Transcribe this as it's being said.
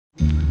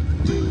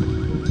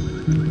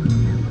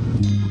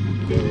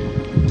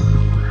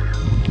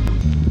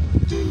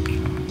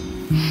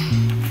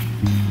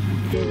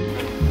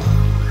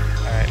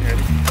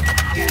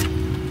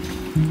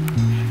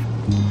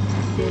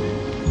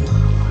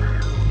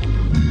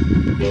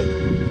What's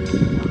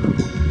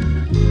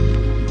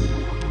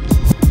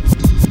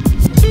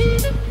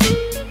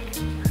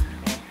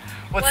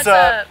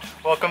up?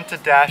 Welcome to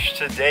Dash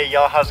today,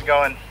 y'all. How's it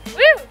going?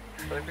 Woo!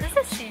 Is this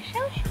a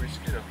seashell? Should we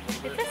scoot up a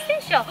little bit? It's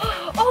a seashell.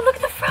 Oh, look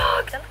at the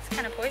frog! That looks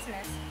kind of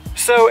poisonous.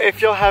 So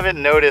if y'all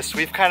haven't noticed,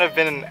 we've kind of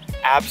been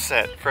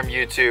absent from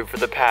YouTube for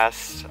the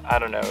past, I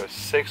don't know,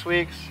 6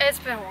 weeks? It's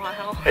been a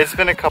while. It's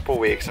been a couple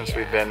weeks since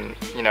we've been,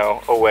 you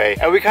know, away.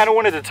 And we kind of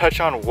wanted to touch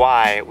on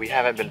why we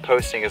haven't been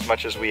posting as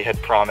much as we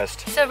had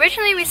promised. So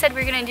originally we said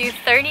we were gonna do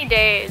 30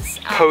 days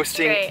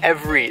Posting straight.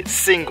 every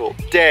single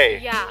day.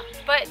 Yeah,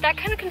 but that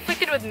kind of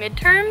conflicted with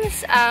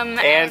midterms.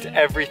 And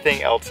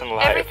everything else in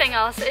life. Everything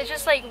else. It's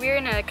just like we were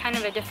in a kind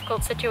of a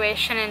difficult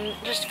situation and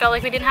just felt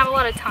like we didn't have a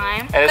lot of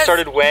time. And it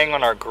started weighing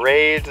on our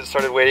grades, it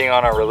started weighing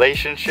on our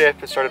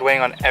relationship, it started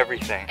weighing on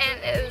everything.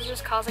 And it was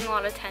just causing a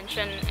lot of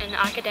tension in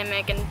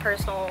academic and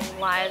personal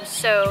lives.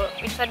 So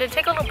we decided to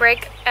take a little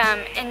break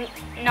and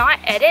not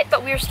edit,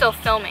 but we were still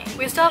filming.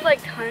 We still have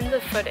like tons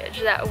of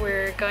footage that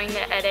we're going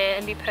to edit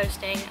and be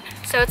posting.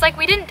 So it's like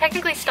we didn't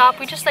technically stop,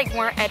 we just like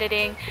weren't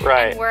editing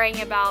and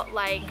worrying about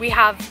like we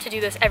have to do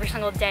this every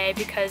single day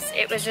because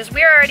it was just,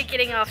 we were already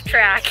getting off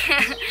track.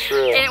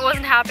 True. And it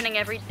wasn't happening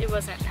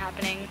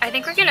I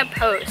think we're gonna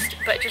post,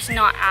 but just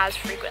not as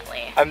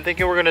frequently. I'm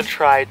thinking we're gonna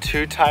try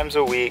 2 times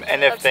a week,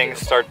 and if things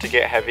start to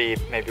get heavy,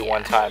 maybe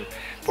 1 time.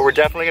 But we're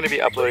definitely gonna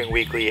be uploading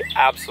weekly,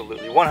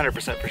 absolutely,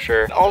 100% for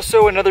sure.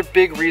 Also, another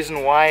big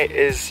reason why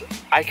is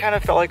I kind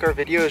of felt like our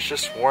videos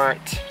just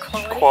weren't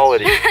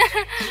quality.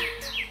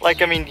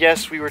 Like, I mean,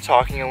 yes, we were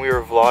talking and we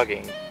were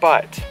vlogging,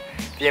 but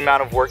the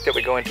amount of work that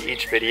would go into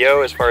each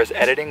video as far as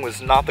editing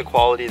was not the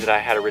quality that I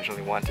had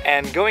originally wanted.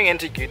 And going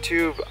into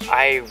YouTube,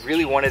 I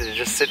really wanted to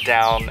just sit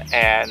down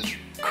and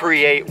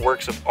create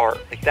works of art.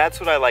 Like, that's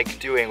what I like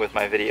doing with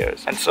my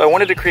videos. And so I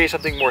wanted to create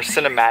something more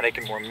cinematic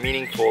and more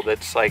meaningful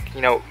that's like,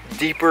 you know,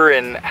 deeper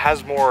and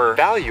has more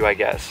value, I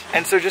guess.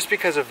 And so just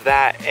because of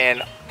that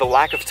and the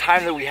lack of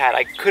time that we had,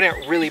 I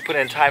couldn't really put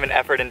in time and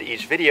effort into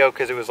each video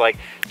because it was like,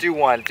 do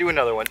one, do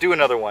another one, do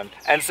another one.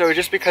 And so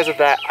just because of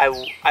that,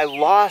 I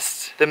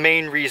lost the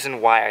main reason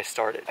why I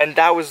started. And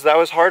that was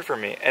hard for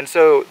me. And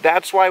so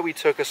that's why we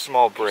took a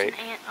small break.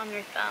 There's an ant on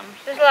your thumb.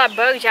 There's a lot of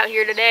bugs out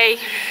here today.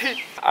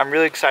 I'm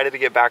really excited to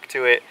get back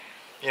to it.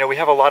 You know, we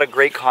have a lot of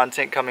great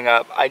content coming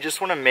up. I just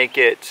want to make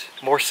it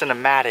more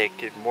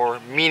cinematic and more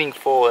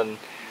meaningful and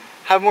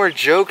have more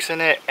jokes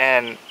in it.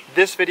 And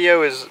this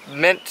video is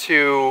meant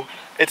to,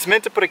 it's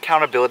meant to put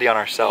accountability on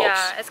ourselves.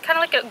 Yeah, it's kind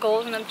of like a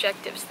goals and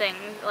objectives thing.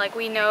 Like,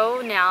 we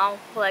know now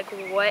like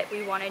what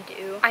we want to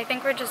do. I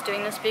think we're just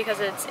doing this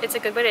because it's a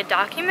good way to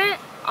document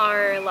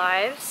our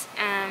lives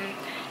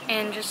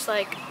and just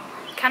like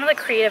kind of a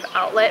creative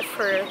outlet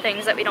for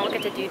things that we don't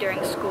get to do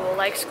during school.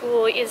 Like,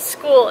 school is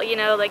school, you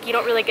know, like you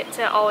don't really get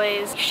to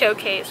always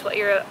showcase what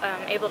you're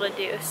able to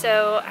do.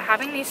 So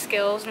having these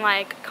skills and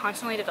like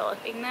constantly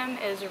developing them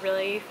is a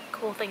really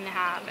cool thing to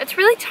have. It's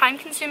really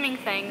time-consuming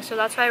thing, so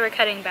that's why we're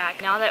cutting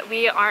back. Now that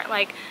we aren't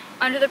like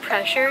under the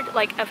pressure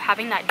like of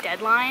having that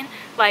deadline,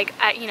 like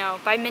at, you know,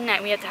 by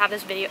midnight we have to have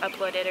this video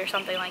uploaded or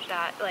something like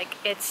that. Like,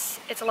 it's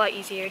a lot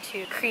easier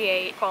to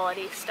create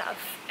quality stuff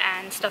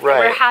and stuff that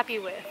we're happy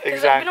with.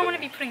 Because we don't want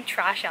to be putting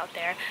trash out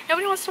there.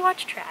 Nobody wants to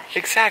watch trash.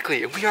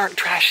 Exactly. We aren't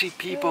trashy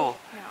people.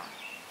 No.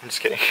 I'm just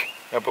kidding.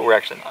 No, but we're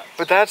actually not.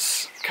 But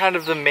that's kind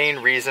of the main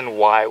reason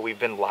why we've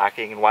been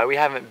lacking and why we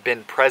haven't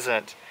been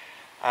present.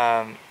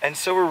 And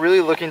so we're really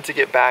looking to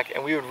get back,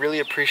 and we would really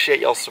appreciate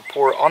y'all's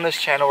support. On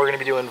this channel, we're going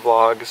to be doing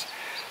vlogs.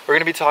 We're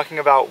going to be talking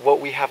about what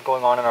we have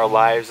going on in our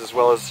lives, as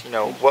well as, you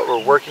know, what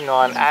we're working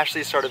on.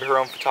 Ashley started her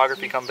own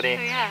photography company.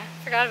 Oh yeah,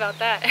 forgot about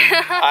that.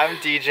 I'm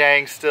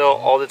DJing still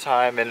all the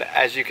time, and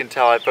as you can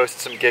tell, I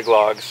posted some gig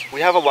logs.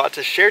 We have a lot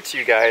to share to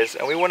you guys,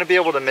 and we want to be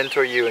able to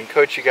mentor you and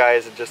coach you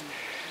guys and just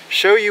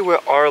show you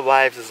what our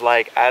lives is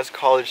like as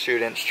college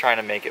students trying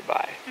to make it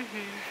by.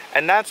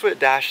 And that's what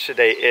Dash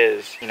today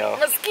is, you know.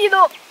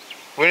 Mosquito!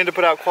 We need to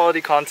put out quality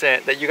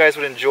content that you guys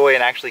would enjoy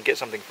and actually get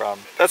something from.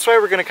 That's why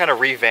we're going to kind of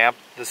revamp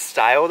the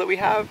style that we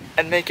have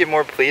and make it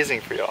more pleasing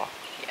for y'all.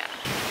 Yeah.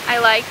 I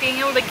like being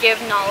able to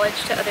give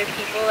knowledge to other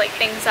people, like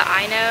things that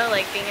I know,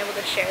 like being able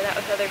to share that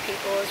with other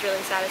people is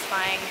really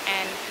satisfying,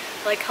 and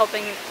like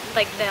helping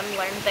like them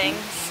learn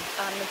things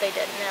that they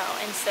didn't know.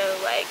 And so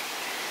like,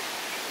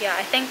 yeah,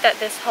 I think that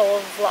this whole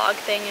vlog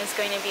thing is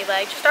going to be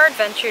like just our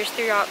adventures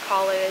throughout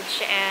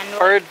college and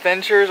our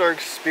adventures, our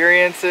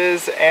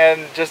experiences,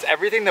 and just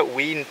everything that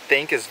we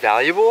think is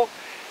valuable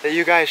that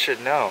you guys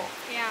should know.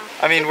 Yeah.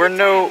 I mean, we're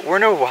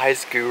no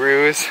wise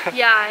gurus.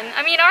 Yeah, and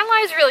I mean, our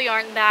lives really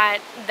aren't that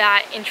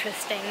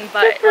interesting,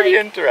 but they're pretty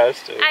like,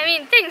 interesting. I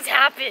mean, things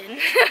happen.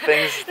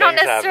 Things Not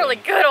necessarily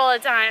happen. good all the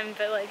time,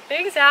 but like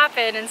things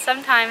happen, and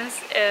sometimes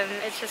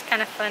it's just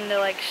kind of fun to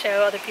like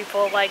show other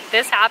people like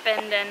this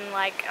happened, and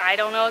like I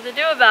don't know what to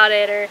do about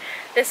it, or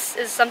this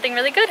is something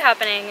really good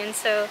happening, and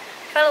so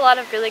we've had a lot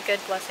of really good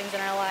blessings in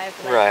our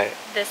life. Like, right.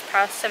 This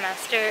past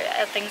semester,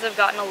 things have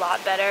gotten a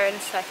lot better, and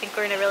so I think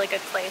we're in a really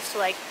good place to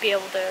like be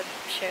able to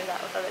share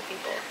that with other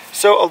people.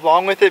 So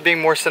along with it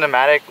being more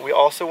cinematic, we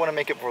also want to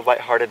make it more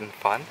lighthearted and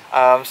fun.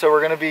 So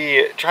we're going to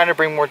be trying to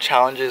bring more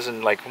challenges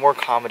and like more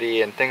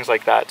comedy and things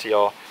like that to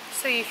y'all.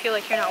 So you feel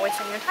like you're not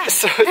wasting your time.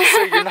 So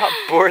you're not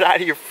bored out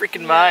of your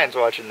freaking minds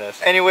watching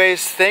this.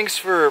 Anyways, thanks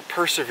for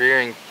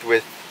persevering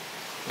with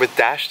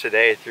Dash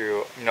today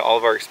through, you know, all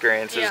of our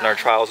experiences and our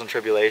trials and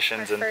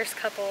tribulations. Our first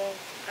couple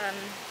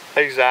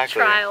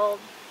exactly. trial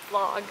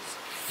vlogs.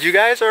 You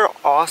guys are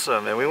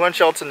awesome, and we want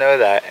y'all to know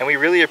that. And we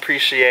really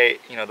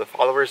appreciate, you know, the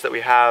followers that we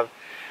have,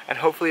 and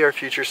hopefully our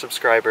future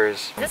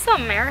subscribers. Is this a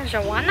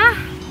marijuana?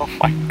 Oh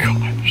my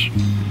gosh.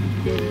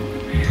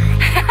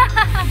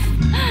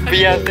 But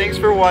yeah, thanks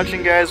for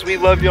watching, guys. We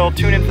love y'all.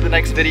 Tune in for the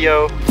next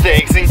video.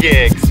 Thanks and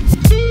gigs.